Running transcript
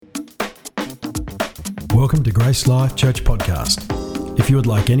Welcome to Grace Life Church Podcast. If you would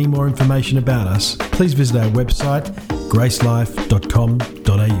like any more information about us, please visit our website,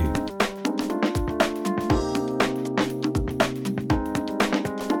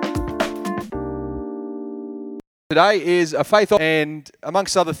 gracelife.com.au. Today is a faith, and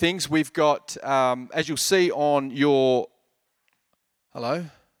amongst other things, we've got, as you'll see on your, hello,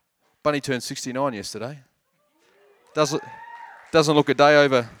 Bunny turned 69 yesterday. Doesn't look a day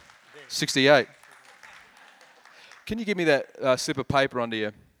over 68. Can you give me that slip of paper under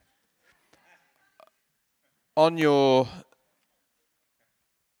you? On your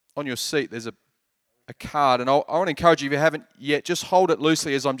seat, there's a card, and I want to encourage you, if you haven't yet, just hold it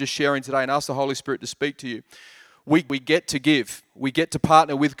loosely as I'm just sharing today and ask the Holy Spirit to speak to you. We get to give. We get to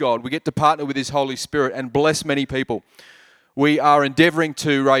partner with God. We get to partner with His Holy Spirit and bless many people. We are endeavouring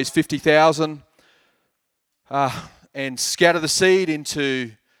to raise 50,000 and scatter the seed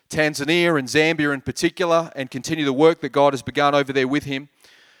into Tanzania and Zambia in particular, and continue the work that God has begun over there with Him.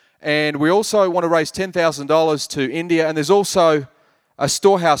 And we also want to raise $10,000 to India, and there's also a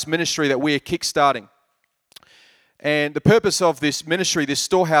storehouse ministry that we are kickstarting. And the purpose of this ministry, this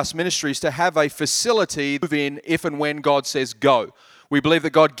storehouse ministry, is to have a facility to move in if and when God says go. We believe that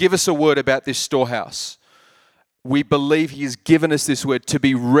God give us a word about this storehouse. We believe He has given us this word to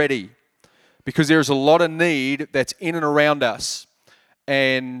be ready, because there is a lot of need that's in and around us.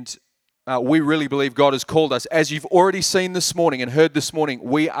 And we really believe God has called us. As you've already seen this morning and heard this morning,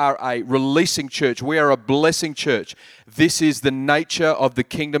 we are a releasing church. We are a blessing church. This is the nature of the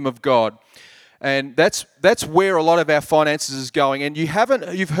kingdom of God. And that's where a lot of our finances is going. And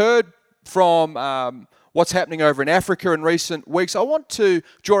you've heard from what's happening over in Africa in recent weeks. I want to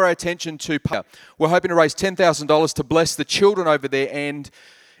draw our attention to, we're hoping to raise $10,000 to bless the children over there. And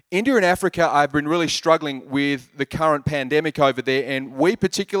India and Africa have been really struggling with the current pandemic over there, and we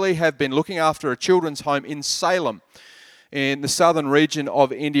particularly have been looking after a children's home in Salem, in the southern region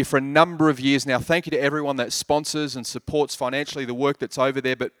of India, for a number of years now. Thank you to everyone that sponsors and supports financially the work that's over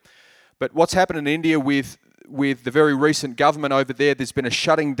there. But what's happened in India with the very recent government over there, there's been a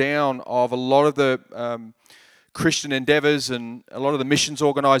shutting down of a lot of the Christian endeavours and a lot of the missions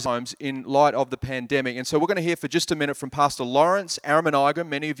organisations in light of the pandemic. And so we're going to hear for just a minute from Pastor Lawrence Aramanayagam.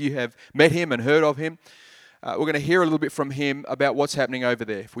 Many of you have met him and heard of him. We're going to hear a little bit from him about what's happening over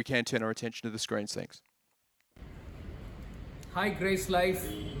there. If we can turn our attention to the screens, thanks. Hi Grace Life,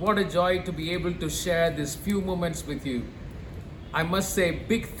 what a joy to be able to share these few moments with you. I must say a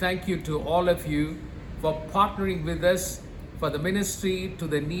big thank you to all of you for partnering with us for the ministry to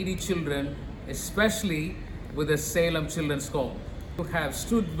the needy children, especially with the Salem Children's Home, who have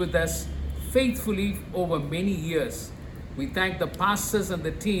stood with us faithfully over many years. We thank the pastors and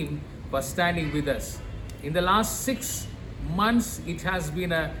the team for standing with us. In the last 6 months, it has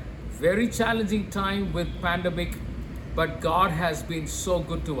been a very challenging time with pandemic, but God has been so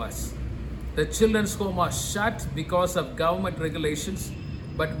good to us. The children's home are shut because of government regulations,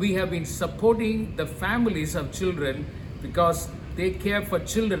 but we have been supporting the families of children because they care for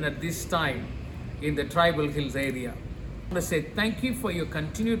children at this time in the Tribal Hills area. I want to say thank you for your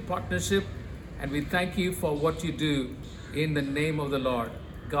continued partnership, and we thank you for what you do in the name of the Lord.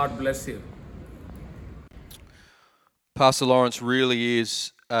 God bless you. Pastor Lawrence really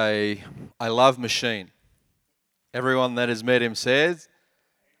is a love machine. Everyone that has met him says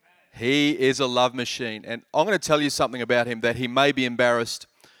he is a love machine. And I'm going to tell you something about him that he may be embarrassed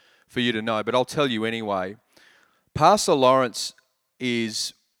for you to know, but I'll tell you anyway. Pastor Lawrence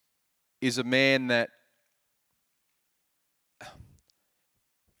is a man that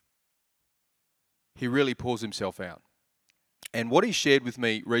he really pours himself out. And what he shared with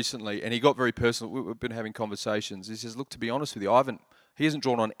me recently, and he got very personal, we've been having conversations, he says, look, to be honest with you, he hasn't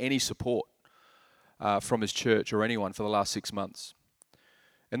drawn on any support from his church or anyone for the last 6 months.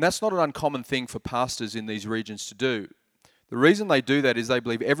 And that's not an uncommon thing for pastors in these regions to do. The reason they do that is they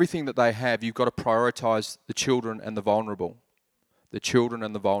believe everything that they have, you've got to prioritize the children and the vulnerable. The children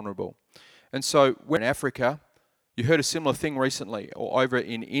and the vulnerable. And so we're in Africa, you heard a similar thing recently, or over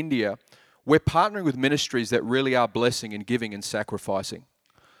in India, we're partnering with ministries that really are blessing and giving and sacrificing.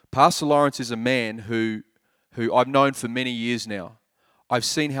 Pastor Lawrence is a man who I've known for many years now. I've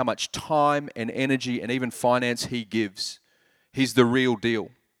seen how much time and energy and even finance he gives. He's the real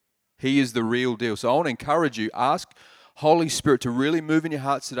deal. He is the real deal. So I want to encourage you, ask Holy Spirit to really move in your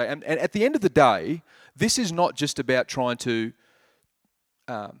hearts today. And at the end of the day, this is not just about trying to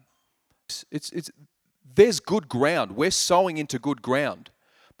there's good ground. We're sowing into good ground.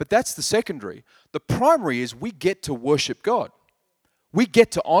 But that's the secondary. The primary is we get to worship God. We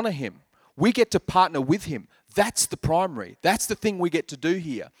get to honor Him. We get to partner with Him. That's the primary. That's the thing we get to do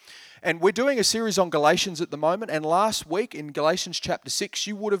here. And we're doing a series on Galatians at the moment. And last week in Galatians chapter 6,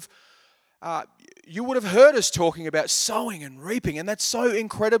 you would have heard us talking about sowing and reaping. And that's so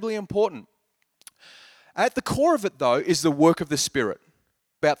incredibly important. At the core of it, though, is the work of the Spirit.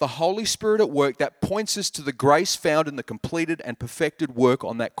 About the Holy Spirit at work that points us to the grace found in the completed and perfected work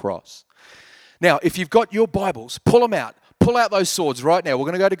on that cross. Now, if you've got your Bibles, pull them out. Pull out those swords right now. We're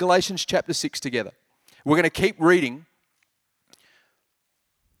going to go to Galatians chapter 6 together. We're going to keep reading.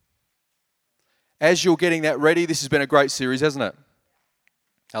 As you're getting that ready, this has been a great series, hasn't it?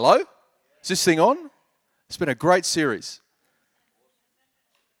 Hello? Is this thing on? It's been a great series.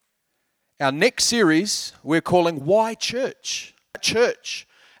 Our next series we're calling Why Church? Church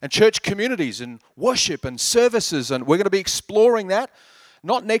and church communities and worship and services, and we're going to be exploring that,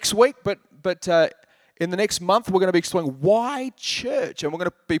 not next week, but in the next month, we're going to be exploring why church. And we're going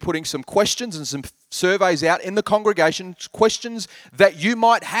to be putting some questions and some surveys out in the congregation, questions that you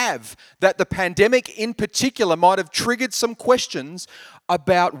might have, that the pandemic in particular might have triggered some questions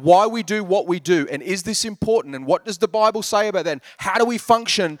about why we do what we do. And is this important? And what does the Bible say about that? And how do we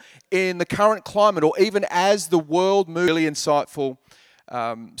function in the current climate or even as the world moves? Really insightful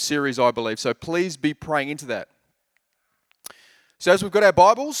series, I believe. So please be praying into that. So as we've got our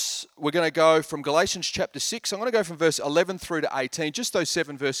Bibles, we're going to go from Galatians chapter 6. I'm going to go from verse 11 through to 18, just those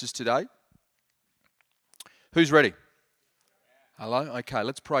 7 verses today. Who's ready? Hello? Okay,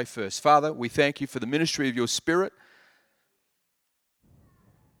 let's pray first. Father, we thank you for the ministry of your Spirit.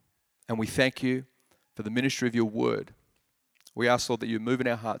 And we thank you for the ministry of your word. We ask, Lord, that you move in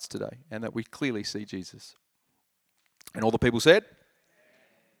our hearts today and that we clearly see Jesus. And all the people said?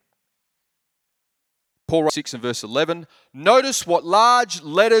 Paul writes 6 and verse 11, notice what large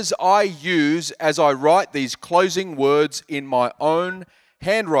letters I use as I write these closing words in my own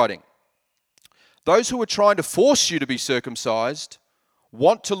handwriting. Those who are trying to force you to be circumcised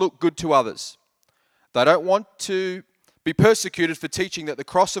want to look good to others. They don't want to be persecuted for teaching that the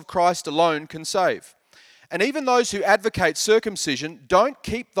cross of Christ alone can save. And even those who advocate circumcision don't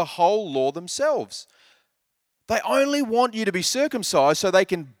keep the whole law themselves. They only want you to be circumcised so they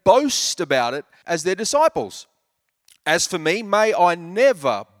can boast about it as their disciples. As for me, may I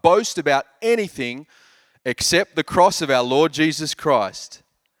never boast about anything except the cross of our Lord Jesus Christ.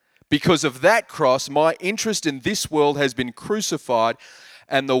 Because of that cross, my interest in this world has been crucified,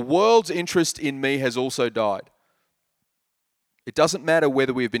 and the world's interest in me has also died. It doesn't matter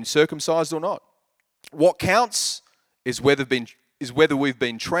whether we've been circumcised or not. What counts is whether we've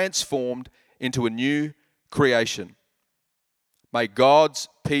been transformed into a new creation. May God's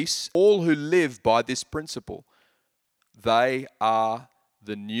peace, all who live by this principle, they are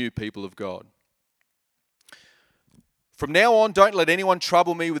the new people of God. From now on, don't let anyone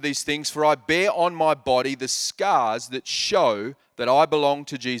trouble me with these things, for I bear on my body the scars that show that I belong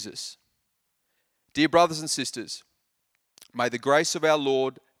to Jesus. Dear brothers and sisters, may the grace of our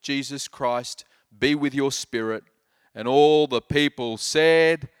Lord Jesus Christ be with your spirit. And all the people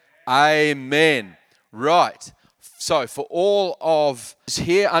said, Amen. Right. So for all of us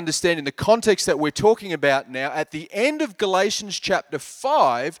here understanding the context that we're talking about now, at the end of Galatians chapter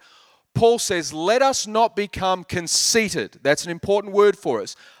 5, Paul says, let us not become conceited. That's an important word for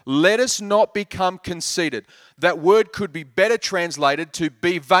us. Let us not become conceited. That word could be better translated to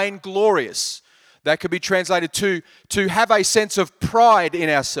be vainglorious. That could be translated to have a sense of pride in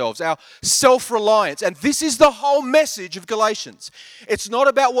ourselves, our self-reliance. And this is the whole message of Galatians. It's not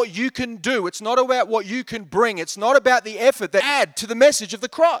about what you can do. It's not about what you can bring. It's not about the effort that add to the message of the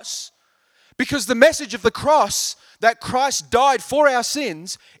cross. Because the message of the cross, that Christ died for our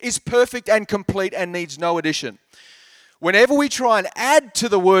sins, is perfect and complete and needs no addition. Whenever we try and add to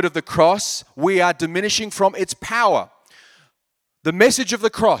the word of the cross, we are diminishing from its power. The message of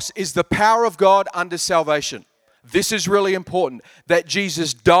the cross is the power of God unto salvation. This is really important, that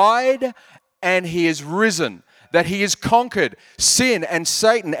Jesus died and he is risen, that he has conquered sin and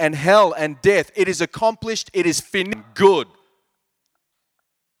Satan and hell and death. It is accomplished, it is finished, good.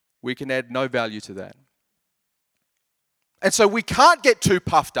 We can add no value to that. And so we can't get too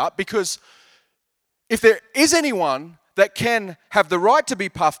puffed up, because if there is anyone that can have the right to be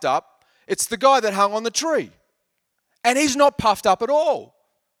puffed up, it's the guy that hung on the tree. And he's not puffed up at all.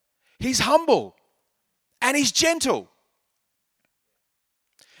 He's humble and he's gentle.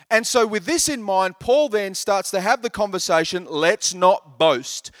 And so with this in mind, Paul then starts to have the conversation, let's not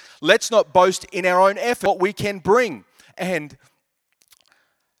boast. Let's not boast in our own effort, what we can bring. And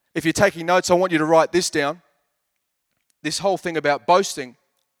if you're taking notes, I want you to write this down. This whole thing about boasting,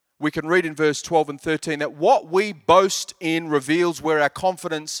 we can read in verse 12 and 13 that what we boast in reveals where our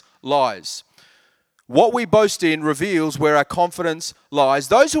confidence lies. What we boast in reveals where our confidence lies.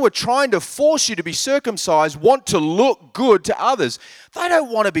 Those who are trying to force you to be circumcised want to look good to others. They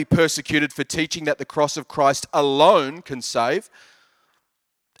don't want to be persecuted for teaching that the cross of Christ alone can save.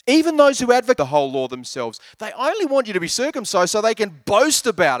 Even those who advocate the whole law themselves, they only want you to be circumcised so they can boast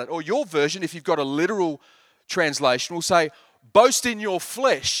about it. Or your version, if you've got a literal translation, will say, boast in your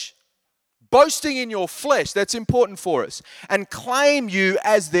flesh. Boasting in your flesh, that's important for us. And claim you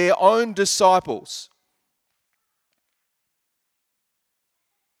as their own disciples.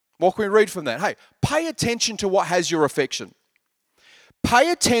 What can we read from that? Hey, pay attention to what has your affection. Pay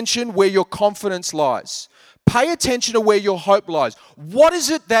attention where your confidence lies. Pay attention to where your hope lies. What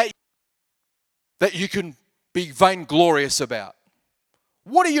is it that you can be vainglorious about?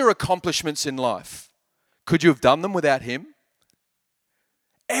 What are your accomplishments in life? Could you have done them without Him?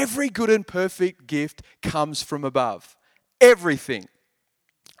 Every good and perfect gift comes from above. Everything.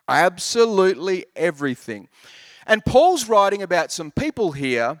 Absolutely everything. And Paul's writing about some people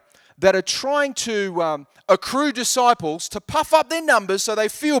here that are trying to accrue disciples to puff up their numbers so they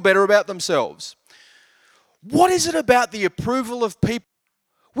feel better about themselves. What is it about the approval of people?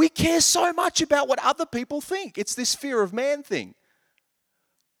 We care so much about what other people think. It's this fear of man thing.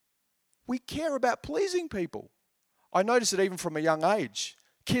 We care about pleasing people. I notice it even from a young age.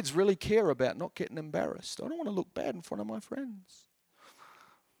 Kids really care about not getting embarrassed. I don't want to look bad in front of my friends.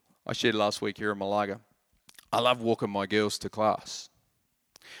 I shared last week here in Malaga. I love walking my girls to class.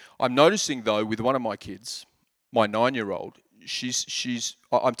 I'm noticing though with one of my kids, my 9-year-old,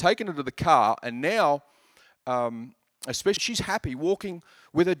 I'm taking her to the car and now, especially she's happy walking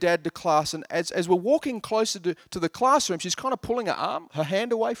with her dad to class, and as we're walking closer to the classroom, she's kind of pulling her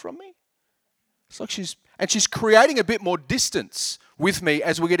hand away from me. It's like she's creating a bit more distance with me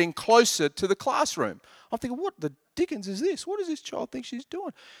as we're getting closer to the classroom. I'm thinking, what the dickens is this? What does this child think she's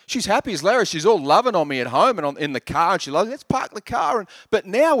doing? She's happy as Larry. She's all loving on me at home and in the car, and she loves, let's park the car. But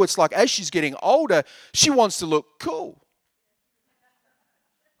now it's like as she's getting older, she wants to look cool.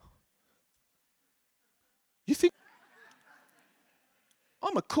 You think,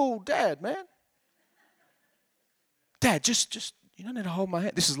 I'm a cool dad, man. Dad, just you don't need to hold my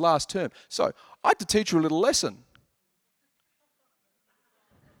hand. This is last term. So I had to teach her a little lesson.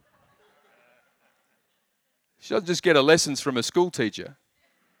 She doesn't just get her lessons from a school teacher.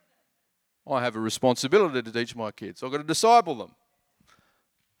 I have a responsibility to teach my kids. I've got to disciple them.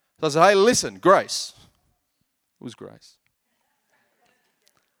 So I said, hey, listen, Grace. It was Grace.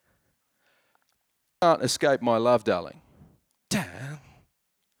 Can't escape my love, darling. Dad. I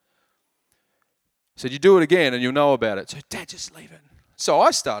said, you do it again and you'll know about it. So, Dad, just leave it. So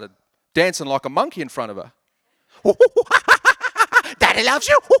I started dancing like a monkey in front of her. Daddy loves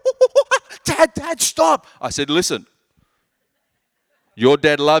you. Dad, stop. I said, listen, your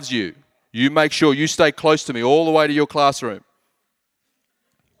dad loves you. You make sure you stay close to me all the way to your classroom.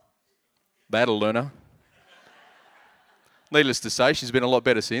 That'll learn her. Needless to say, she's been a lot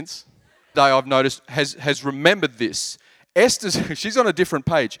better since. Day I've noticed has remembered this. Esther's, she's on a different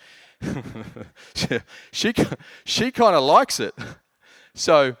page. she kind of likes it.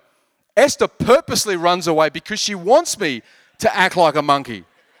 So Esther purposely runs away because she wants me to act like a monkey.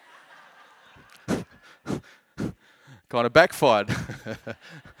 Kind of backfired.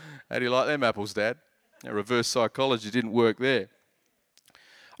 How do you like them apples, Dad? Reverse psychology didn't work there.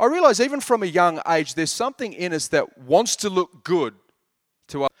 I realise even from a young age, there's something in us that wants to look good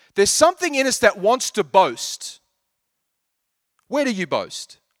to us. There's something in us that wants to boast. Where do you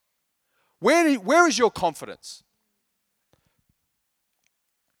boast? Where is your confidence?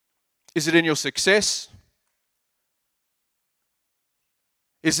 Is it in your success?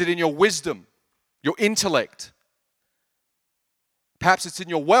 Is it in your wisdom, your intellect? Perhaps it's in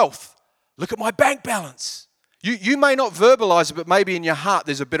your wealth. Look at my bank balance. You may not verbalize it, but maybe in your heart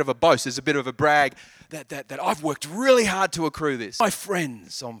there's a bit of a boast, there's a bit of a brag that I've worked really hard to accrue this. My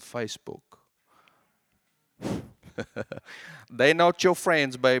friends on Facebook. They're not your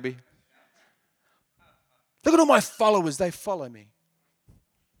friends, baby. Look at all my followers, they follow me.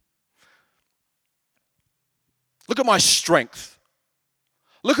 Look at my strength.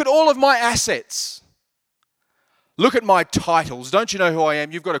 Look at all of my assets. Look at my titles. Don't you know who I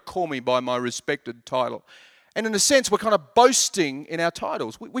am? You've got to call me by my respected title. And in a sense, we're kind of boasting in our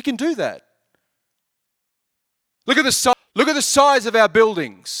titles. We can do that. Look at the size of our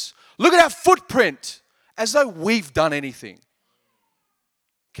buildings. Look at our footprint, as though we've done anything.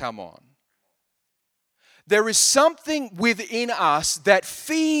 Come on. There is something within us that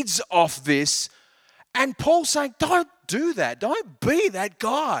feeds off this, and Paul's saying, don't do that. Don't be that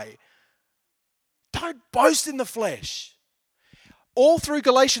guy. Don't boast in the flesh. All through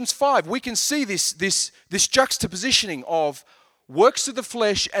Galatians 5, we can see this juxtapositioning of works of the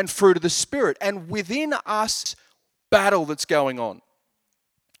flesh and fruit of the Spirit. And within us, battle that's going on.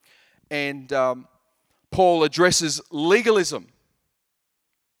 And Paul addresses legalism.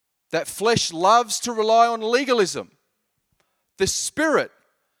 That flesh loves to rely on legalism. The Spirit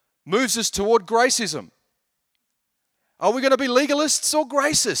moves us toward gracism. Are we going to be legalists or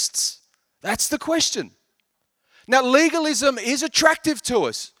gracists? That's the question. Now, legalism is attractive to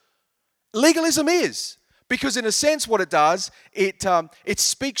us. Legalism is. Because in a sense what it does, it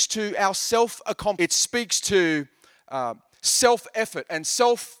speaks to our self-accomplishment. It speaks to self-effort and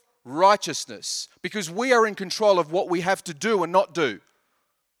self-righteousness. Because we are in control of what we have to do and not do.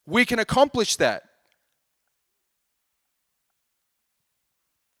 We can accomplish that.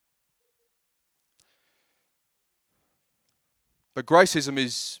 But gracism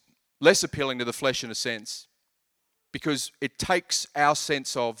is less appealing to the flesh in a sense, because it takes our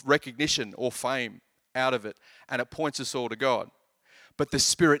sense of recognition or fame out of it, and it points us all to God. But the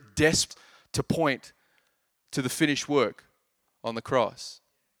Spirit desperate to point to the finished work on the cross,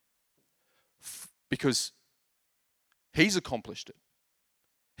 because He's accomplished it.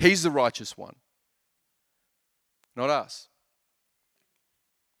 He's the righteous one, not us.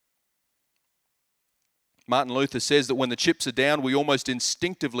 Martin Luther says that when the chips are down, we almost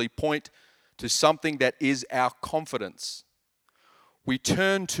instinctively point to something that is our confidence. We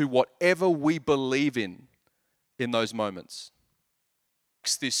turn to whatever we believe in those moments.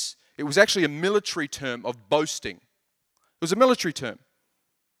 It was actually a military term of boasting. It was a military term.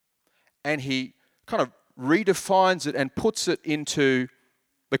 And he kind of redefines it and puts it into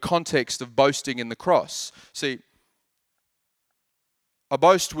the context of boasting in the cross. See, a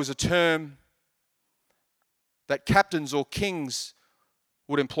boast was a term that captains or kings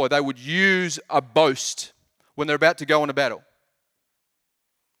would employ. They would use a boast when they're about to go on a battle.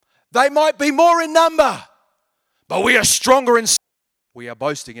 They might be more in number, but we are stronger in... We are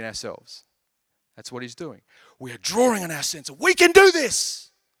boasting in ourselves. That's what he's doing. We are drawing on our sense of, we can do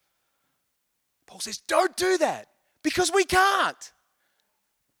this. Paul says, don't do that, because we can't.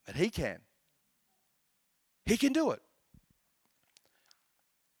 But he can. He can do it.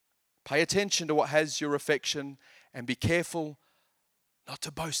 Pay attention to what has your affection and be careful not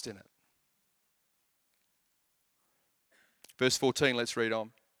to boast in it. Verse 14, let's read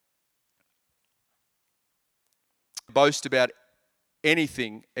on. Boast about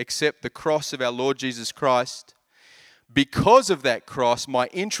anything except the cross of our Lord Jesus Christ. Because of that cross, my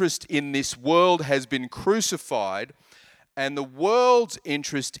interest in this world has been crucified, and the world's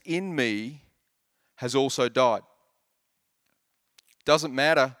interest in me has also died. Doesn't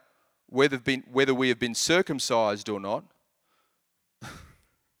matter whether we have been circumcised or not.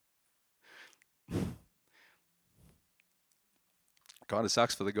 Kind of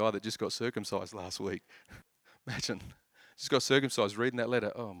sucks for the guy that just got circumcised last week. Imagine, just got circumcised reading that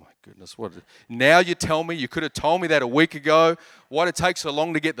letter. Oh my goodness, now you tell me, you could have told me that a week ago. Why did it take so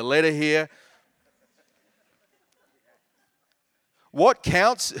long to get the letter here? What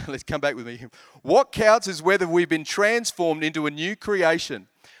counts, let's come back with me. What counts is whether we've been transformed into a new creation.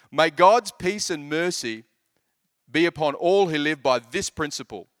 May God's peace and mercy be upon all who live by this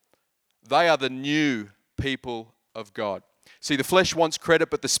principle. They are the new people of God. See, the flesh wants credit,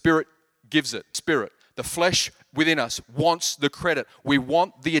 but the Spirit gives it. Spirit. The flesh within us wants the credit. We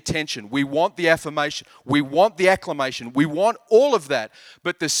want the attention. We want the affirmation. We want the acclamation. We want all of that.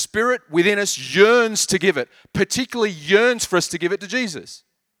 But the Spirit within us yearns to give it, particularly yearns for us to give it to Jesus.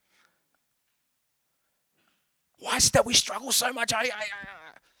 Why is it that we struggle so much?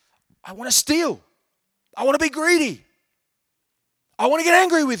 I want to steal. I want to be greedy. I want to get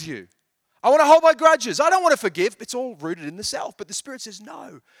angry with you. I want to hold my grudges. I don't want to forgive. It's all rooted in the self. But the Spirit says,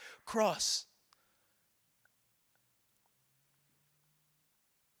 no, cross.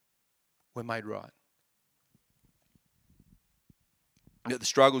 We're made right. Yet the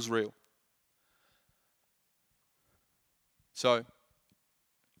struggle's real. So,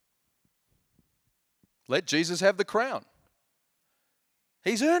 let Jesus have the crown.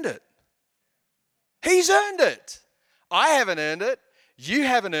 He's earned it. He's earned it. I haven't earned it. You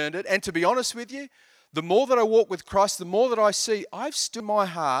haven't earned it. And to be honest with you, the more that I walk with Christ, the more that I see, I've still in my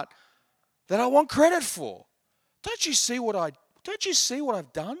heart that I want credit for. Don't you see what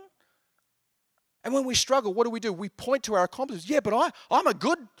I've done? And when we struggle, what do? We point to our accomplishments. Yeah, but I'm a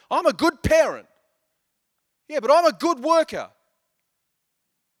good parent. Yeah, but I'm a good worker.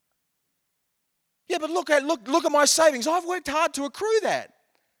 Yeah, but look at my savings. I've worked hard to accrue that.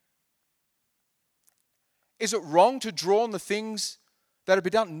 Is it wrong to draw on the things that have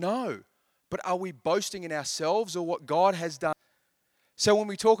been done? No. But are we boasting in ourselves or what God has done? So when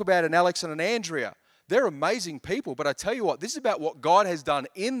we talk about an Alex and an Andrea, they're amazing people, but I tell you what, this is about what God has done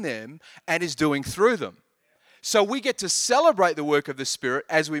in them and is doing through them. So we get to celebrate the work of the Spirit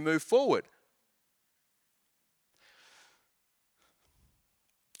as we move forward.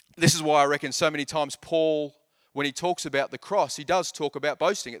 This is why I reckon so many times Paul, when he talks about the cross, he does talk about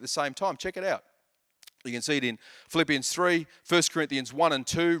boasting at the same time. Check it out. You can see it in Philippians 3, 1 Corinthians 1 and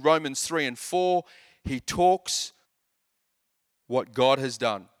 2, Romans 3 and 4. He talks what God has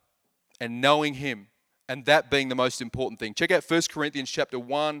done and knowing Him, and that being the most important thing. Check out 1 Corinthians chapter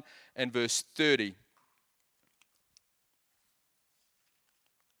 1 and verse 30.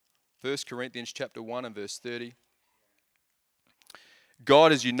 1 Corinthians chapter 1 and verse 30.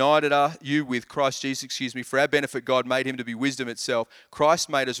 God has united you with Christ Jesus, for our benefit God made him to be wisdom itself. Christ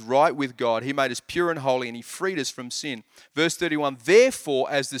made us right with God. He made us pure and holy, and he freed us from sin. Verse 31, therefore,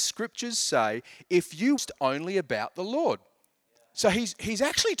 as the scriptures say, if you boast only about the Lord. So he's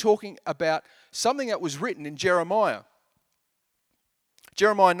actually talking about something that was written in Jeremiah.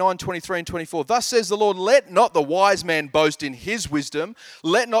 Jeremiah 9, 23 and 24. Thus says the Lord, let not the wise man boast in his wisdom.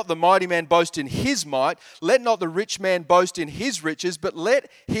 Let not the mighty man boast in his might. Let not the rich man boast in his riches. But let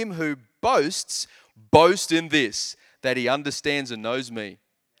him who boasts boast in this, that he understands and knows me.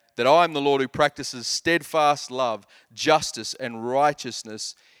 That I am the Lord who practices steadfast love, justice and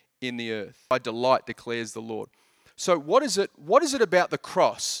righteousness in the earth. My delight, declares the Lord. So what is it about the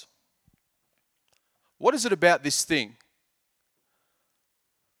cross? What is it about this thing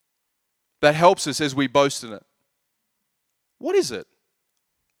that helps us as we boast in it? What is it?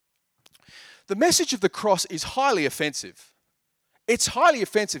 The message of the cross is highly offensive. It's highly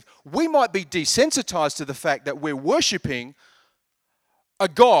offensive. We might be desensitized to the fact that we're worshiping a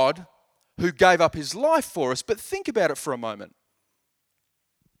God who gave up his life for us, but think about it for a moment.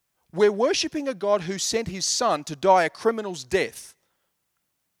 We're worshiping a God who sent his son to die a criminal's death.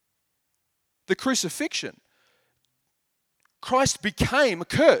 The crucifixion. Christ became a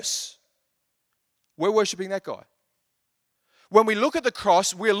curse. We're worshiping that guy. When we look at the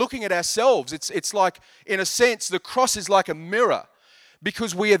cross, we're looking at ourselves. It's like, in a sense, the cross is like a mirror,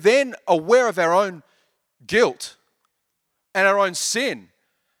 because we are then aware of our own guilt and our own sin.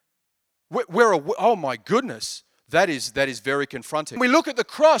 Oh my goodness, that is very confronting. When we look at the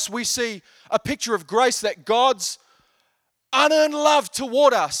cross, we see a picture of grace, that God's unearned love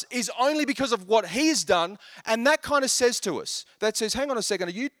toward us is only because of what he's done, and that kind of says to us, that says, hang on a second,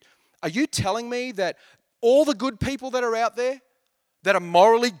 are you telling me that all the good people that are out there, that are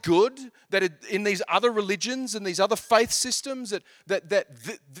morally good, that are in these other religions and these other faith systems, that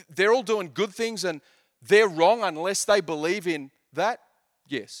they're all doing good things and they're wrong unless they believe in that?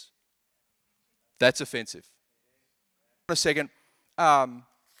 Yes. That's offensive. A second.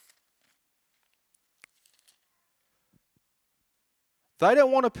 They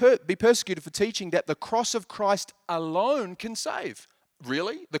don't want to be persecuted for teaching that the cross of Christ alone can save.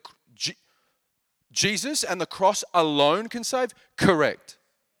 Really? Jesus and the cross alone can save? Correct.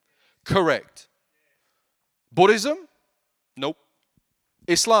 Buddhism? Nope.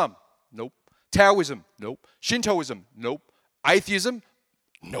 Islam? Nope. Taoism? Nope. Shintoism? Nope. Atheism?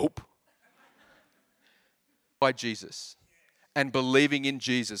 Nope. By Jesus and believing in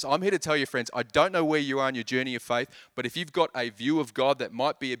Jesus. I'm here to tell you, friends, I don't know where you are in your journey of faith, but if you've got a view of God that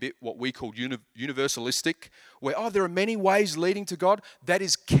might be a bit what we call universalistic, where, there are many ways leading to God, that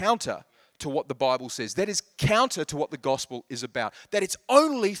is counter to what the Bible says. That is counter to what the gospel is about. That it's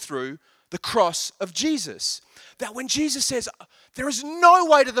only through the cross of Jesus. That when Jesus says, there is no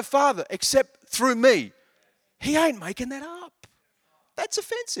way to the Father except through me, he ain't making that up. That's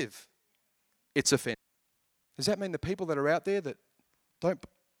offensive. It's offensive. Does that mean the people that are out there that don't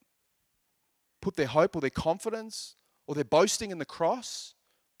put their hope or their confidence or their boasting in the cross,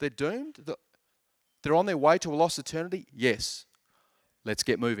 they're doomed? They're on their way to a lost eternity? Yes. Let's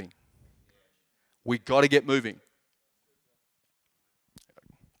get moving. We got to get moving.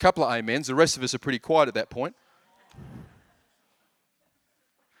 A couple of amens. The rest of us are pretty quiet at that point.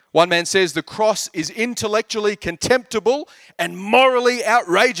 One man says the cross is intellectually contemptible and morally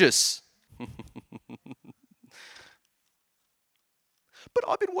outrageous. But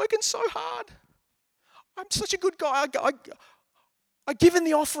I've been working so hard. I'm such a good guy. I give in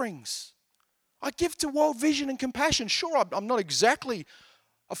the offerings. I give to World Vision and Compassion. Sure, I'm not exactly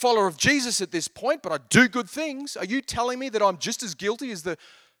a follower of Jesus at this point, but I do good things. Are you telling me that I'm just as guilty as the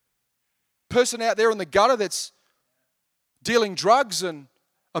person out there in the gutter that's dealing drugs and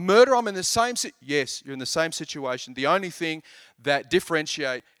a murderer? I'm in the same yes, you're in the same situation. The only thing that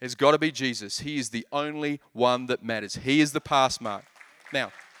differentiates has got to be Jesus. He is the only one that matters. He is the pass mark.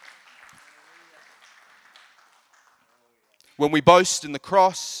 Now, When we boast in the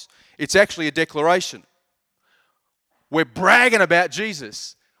cross, it's actually a declaration. We're bragging about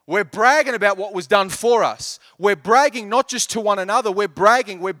Jesus. We're bragging about what was done for us. We're bragging not just to one another. We're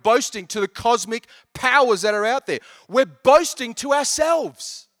boasting to the cosmic powers that are out there. We're boasting to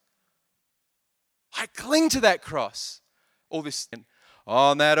ourselves. I cling to that cross. All this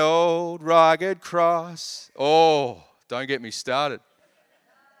on that old rugged cross. Oh, don't get me started.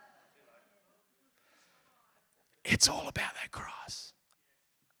 It's all about that cross.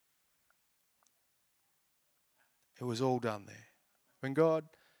 It was all done there. When God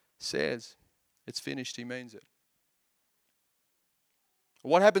says it's finished, He means it.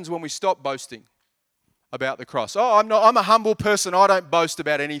 What happens when we stop boasting about the cross? Oh, I'm a humble person. I don't boast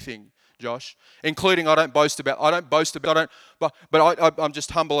about anything, Josh, including I'm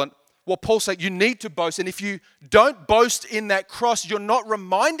just humble. And what Paul's saying, you need to boast. And if you don't boast in that cross, you're not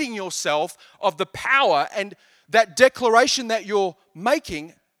reminding yourself of the power, and that declaration that you're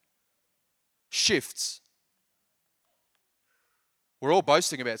making shifts. We're all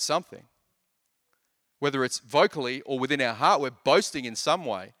boasting about something. Whether it's vocally or within our heart, we're boasting in some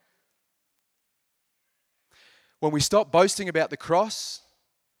way. When we stop boasting about the cross,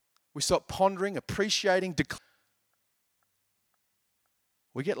 we stop pondering, appreciating,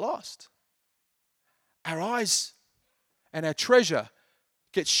 we get lost. Our eyes and our treasure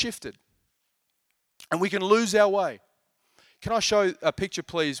get shifted. And we can lose our way. Can I show a picture,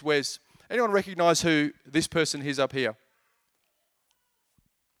 please? Where's anyone recognize who this person is up here?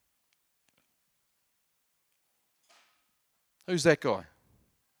 Who's that guy?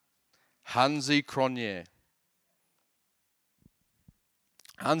 Hansi Cronje.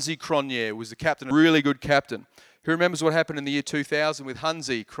 Hansi Cronje was the captain, a really good captain. Who remembers what happened in the year 2000 with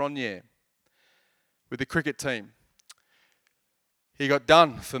Hansi Cronje, with the cricket team? He got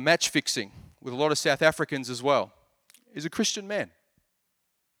done for match fixing with a lot of South Africans as well. He's a Christian man.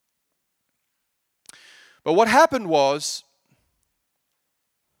 But what happened was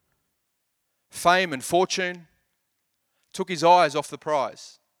fame and fortune took his eyes off the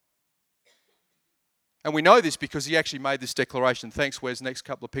prize. And we know this because he actually made this declaration. Thanks, Wes. Next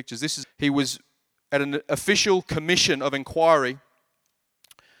couple of pictures. He was at an official commission of inquiry.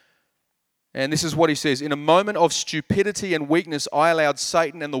 And this is what he says. In a moment of stupidity and weakness, I allowed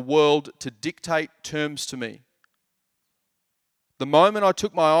Satan and the world to dictate terms to me. The moment I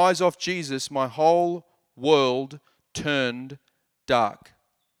took my eyes off Jesus, my whole world turned dark.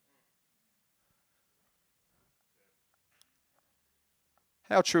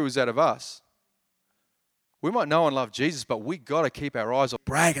 How true is that of us? We might know and love Jesus, but we got to keep our eyes on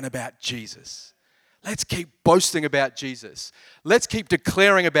bragging about Jesus. Let's keep boasting about Jesus. Let's keep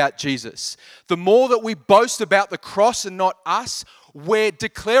declaring about Jesus. The more that we boast about the cross and not us, we're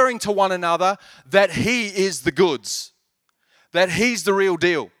declaring to one another that He is the goods, that He's the real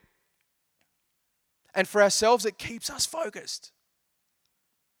deal. And for ourselves, it keeps us focused.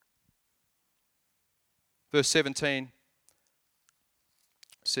 Verse 17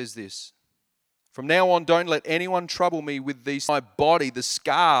 says this. From now on, don't let anyone trouble me with these, my body, the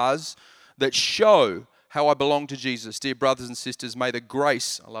scars that show how I belong to Jesus. Dear brothers and sisters, may the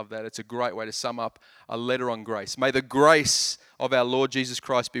grace, I love that, it's a great way to sum up a letter on grace. May the grace of our Lord Jesus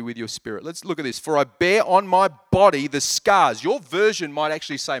Christ be with your spirit. Let's look at this. For I bear on my body the scars. Your version might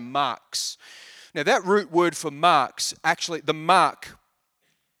actually say marks. Now that root word for marks, actually the mark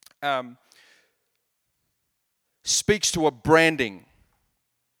speaks to a branding.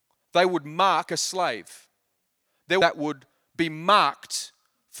 They would mark a slave. That would be marked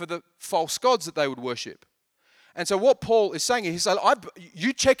for the false gods that they would worship. And so what Paul is saying is, he's saying,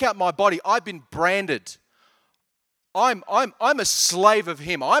 you check out my body, I've been branded. I'm a slave of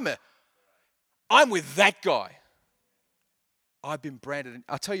him. I'm with that guy. I've been branded. And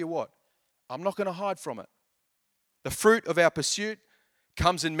I'll tell you what, I'm not going to hide from it. The fruit of our pursuit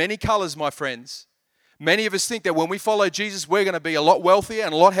comes in many colors, my friends. Many of us think that when we follow Jesus, we're going to be a lot wealthier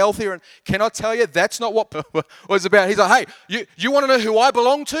and a lot healthier. And can I tell you, that's not what it's about. He's like, hey, you want to know who I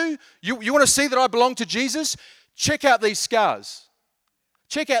belong to? You want to see that I belong to Jesus? Check out these scars.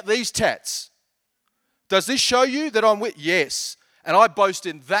 Check out these tats. Does this show you that I'm with? Yes. And I boast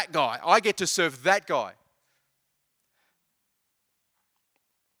in that guy. I get to serve that guy.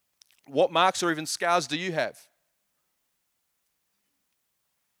 What marks or even scars do you have?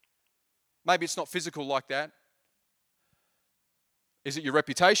 Maybe it's not physical like that. Is it your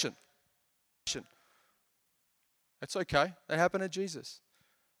reputation? That's okay. That happened to Jesus.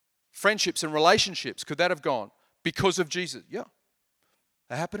 Friendships and relationships, could that have gone because of Jesus? Yeah.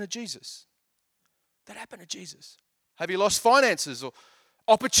 That happened to Jesus. That happened to Jesus. Have you lost finances or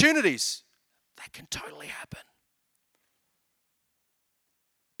opportunities? That can totally happen.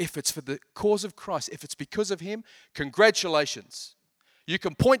 If it's for the cause of Christ, if it's because of him, congratulations. You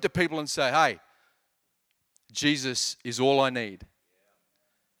can point to people and say, hey, Jesus is all I need.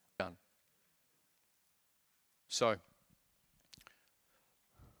 Done. So,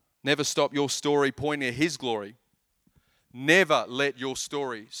 never stop your story pointing to his glory. Never let your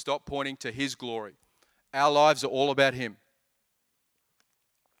story stop pointing to his glory. Our lives are all about him.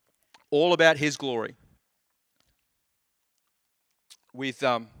 All about his glory. With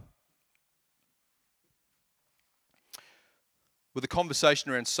the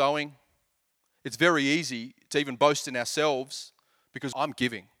conversation around sowing, it's very easy to even boast in ourselves because I'm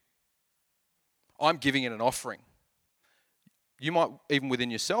giving. I'm giving in an offering. You might, even within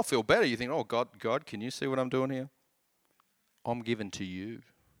yourself, feel better. You think, oh, God, can you see what I'm doing here? I'm giving to you.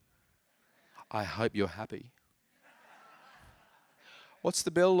 I hope you're happy. What's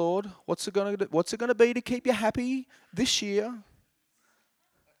the bill, Lord? What's it going to be to keep you happy this year?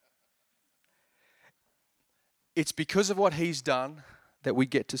 It's because of what he's done that we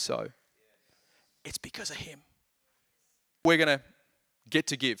get to sow. It's because of him. We're going to get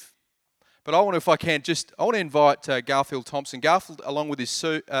to give. But I want to, if I can, I want to invite Garfield Thompson. Garfield, along with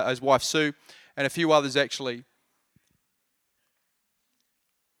his wife Sue, and a few others actually.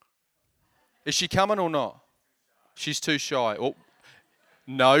 Is she coming or not? She's too shy. Oh,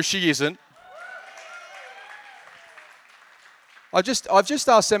 no, she isn't. I've just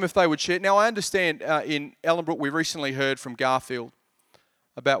asked them if they would share. Now, I understand in Ellenbrook we recently heard from Garfield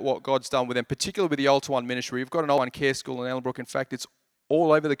about what God's done with them, particularly with the Altar One ministry. We've got an Altar One care school in Ellenbrook. In fact, it's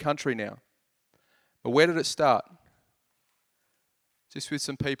all over the country now. But where did it start? Just with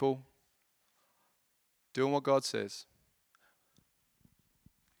some people doing what God says.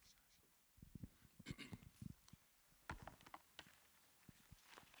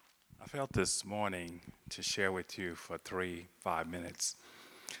 I felt this morning to share with you for 5 minutes.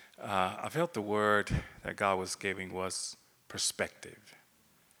 I felt the word that God was giving was perspective.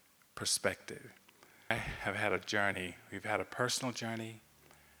 Perspective. I have had a journey. We've had a personal journey,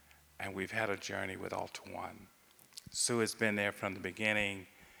 and we've had a journey with Altar One. Sue has been there from the beginning,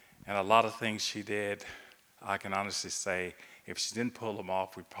 and a lot of things she did, I can honestly say, if she didn't pull them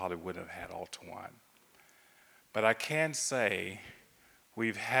off, we probably wouldn't have had Altar One. But I can say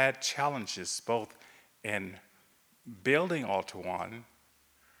we've had challenges both in building Altar One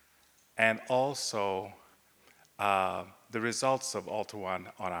and also the results of Altar One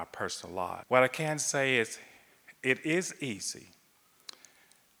on our personal life. What I can say is it is easy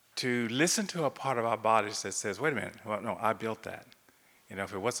to listen to a part of our bodies that says, wait a minute, well, no, I built that. You know,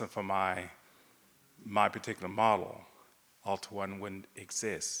 if it wasn't for my particular model, Altar One wouldn't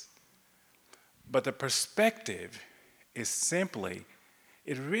exist. But the perspective is simply,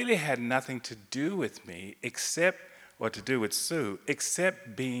 it really had nothing to do with me to do with Sue,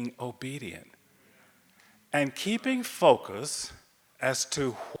 except being obedient and keeping focus as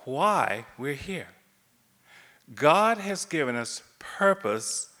to why we're here. God has given us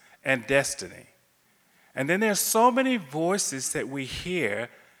purpose and destiny. And then there's so many voices that we hear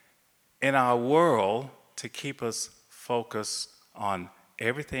in our world to keep us focused on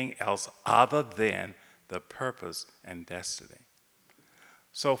everything else other than the purpose and destiny.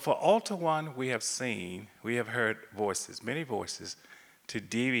 So for Altar One, we have heard voices, many voices, to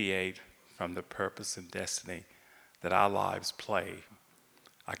deviate from the purpose and destiny that our lives play.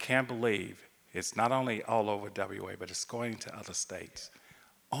 I can't believe it's not only all over WA, but it's going to other states,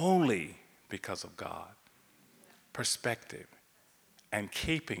 only because of God. Perspective and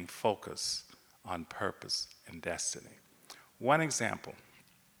keeping focus on purpose and destiny. One example,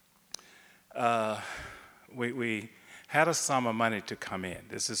 we had a sum of money to come in.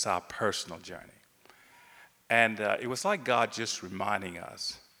 This is our personal journey. And it was like God just reminding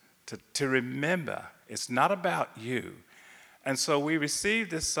us to remember it's not about you. And so we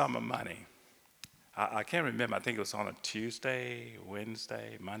received this sum of money. I can't remember. I think it was on a Tuesday,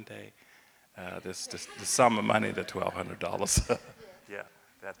 Wednesday, Monday. The sum of money, the $1,200. Yeah,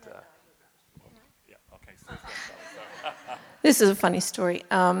 that. Yeah, okay. This is a funny story.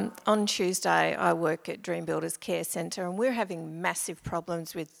 On Tuesday, I work at Dream Builders Care Centre, and we're having massive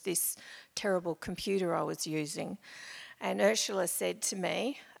problems with this terrible computer I was using. And Ursula said to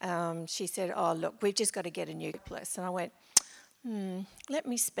me, she said, oh, look, we've just got to get a new place. And I went, let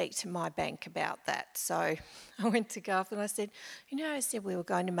me speak to my bank about that. So I went to Garfield and I said, I said we were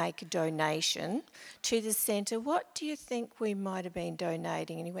going to make a donation to the centre. What do you think we might have been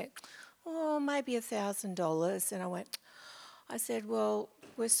donating? And he went, oh, maybe $1,000. And I said, well,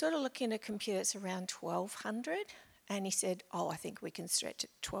 we're sort of looking at a computer that's around $1,200. And he said, oh, I think we can stretch it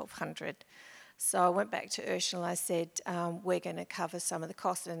to $1,200. So I went back to Ursula and I said, we're going to cover some of the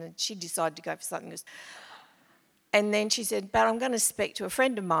costs. And then she decided to go for something else. And then she said, but I'm going to speak to a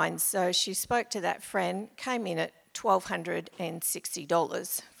friend of mine. So she spoke to that friend, came in at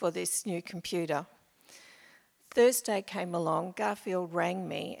 $1,260 for this new computer. Thursday came along, Garfield rang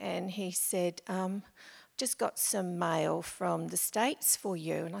me and he said, just got some mail from the States for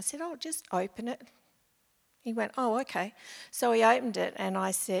you. And I said, oh, just open it. He went, oh, okay. So he opened it and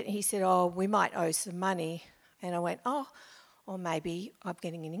he said, oh, we might owe some money. And I went, oh, or maybe I'm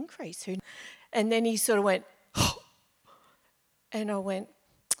getting an increase. And then he sort of went, oh. And I went,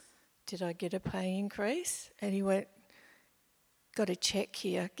 did I get a pay increase? And he went, got a check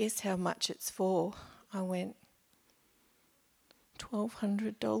here. Guess how much it's for? I went, $1,200.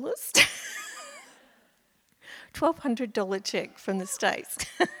 $1,200 check from the States.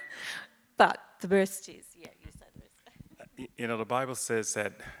 But the rest is, yeah, you said the rest. You know, the Bible says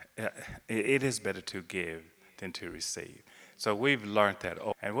that it is better to give than to receive. So we've learned that.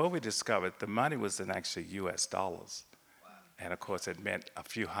 And what we discovered, the money was in actually U.S. dollars. And, of course, it meant a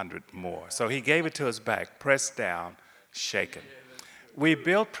few hundred more. So he gave it to us back, pressed down, shaken. We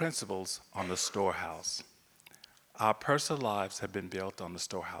built principles on the storehouse. Our personal lives have been built on the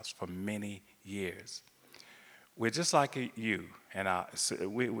storehouse for many years. We're just like you, and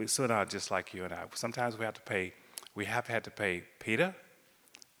we sort of just like you and I. Sometimes we have had to pay Peter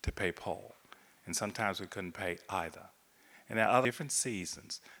to pay Paul, and sometimes we couldn't pay either. And there are other different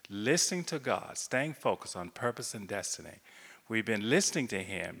seasons, listening to God, staying focused on purpose and destiny. We've been listening to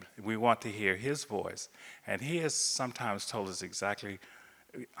him. We want to hear his voice, and he has sometimes told us exactly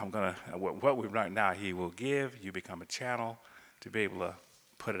what we've learned now. He will give, you become a channel to be able to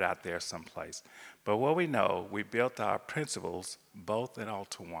put it out there someplace. But what we know, we built our principles both in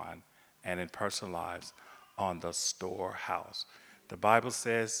Altar One and in personal lives on the storehouse. The Bible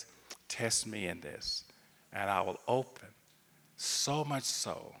says, test me in this, and I will open so much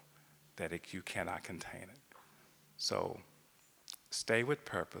so that you cannot contain it. So stay with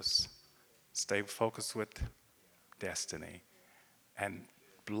purpose, stay focused with destiny, and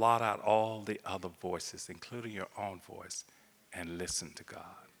blot out all the other voices, including your own voice, and listen to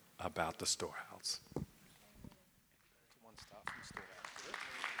God about the storehouse.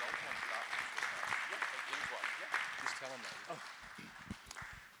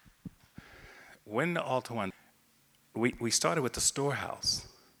 When the Altar One, we started with the storehouse.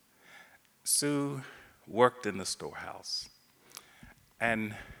 Sue worked in the storehouse.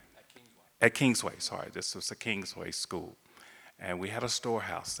 And at Kingsway, this was a Kingsway school. And we had a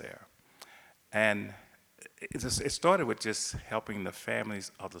storehouse there. And it started with just helping the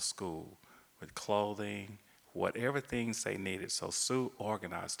families of the school with clothing, whatever things they needed. So Sue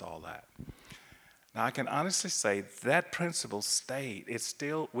organized all that. Now I can honestly say that principle stayed.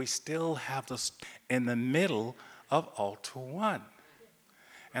 We still have this in the middle of Altar One.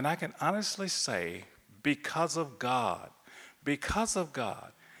 And I can honestly say, because of God, the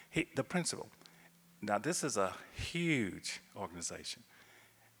principle. Now this is a huge organization.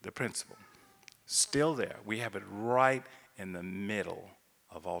 The principle. Still there. We have it right in the middle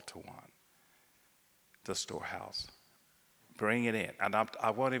of Altar One, the storehouse. Bring it in. And I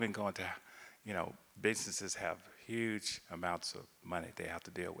won't even go into, businesses have huge amounts of money they have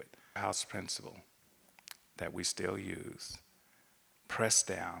to deal with. House principle that we still use, pressed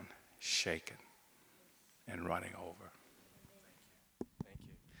down, shaken, and running over. Thank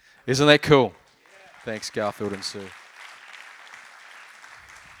you. Isn't that cool? Thanks, Garfield and Sue.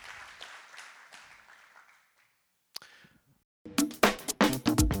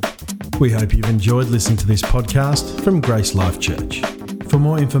 We hope you've enjoyed listening to this podcast from Grace Life Church. For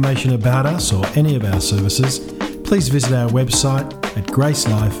more information about us or any of our services, please visit our website at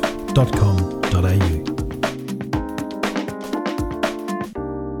gracelife.com.au.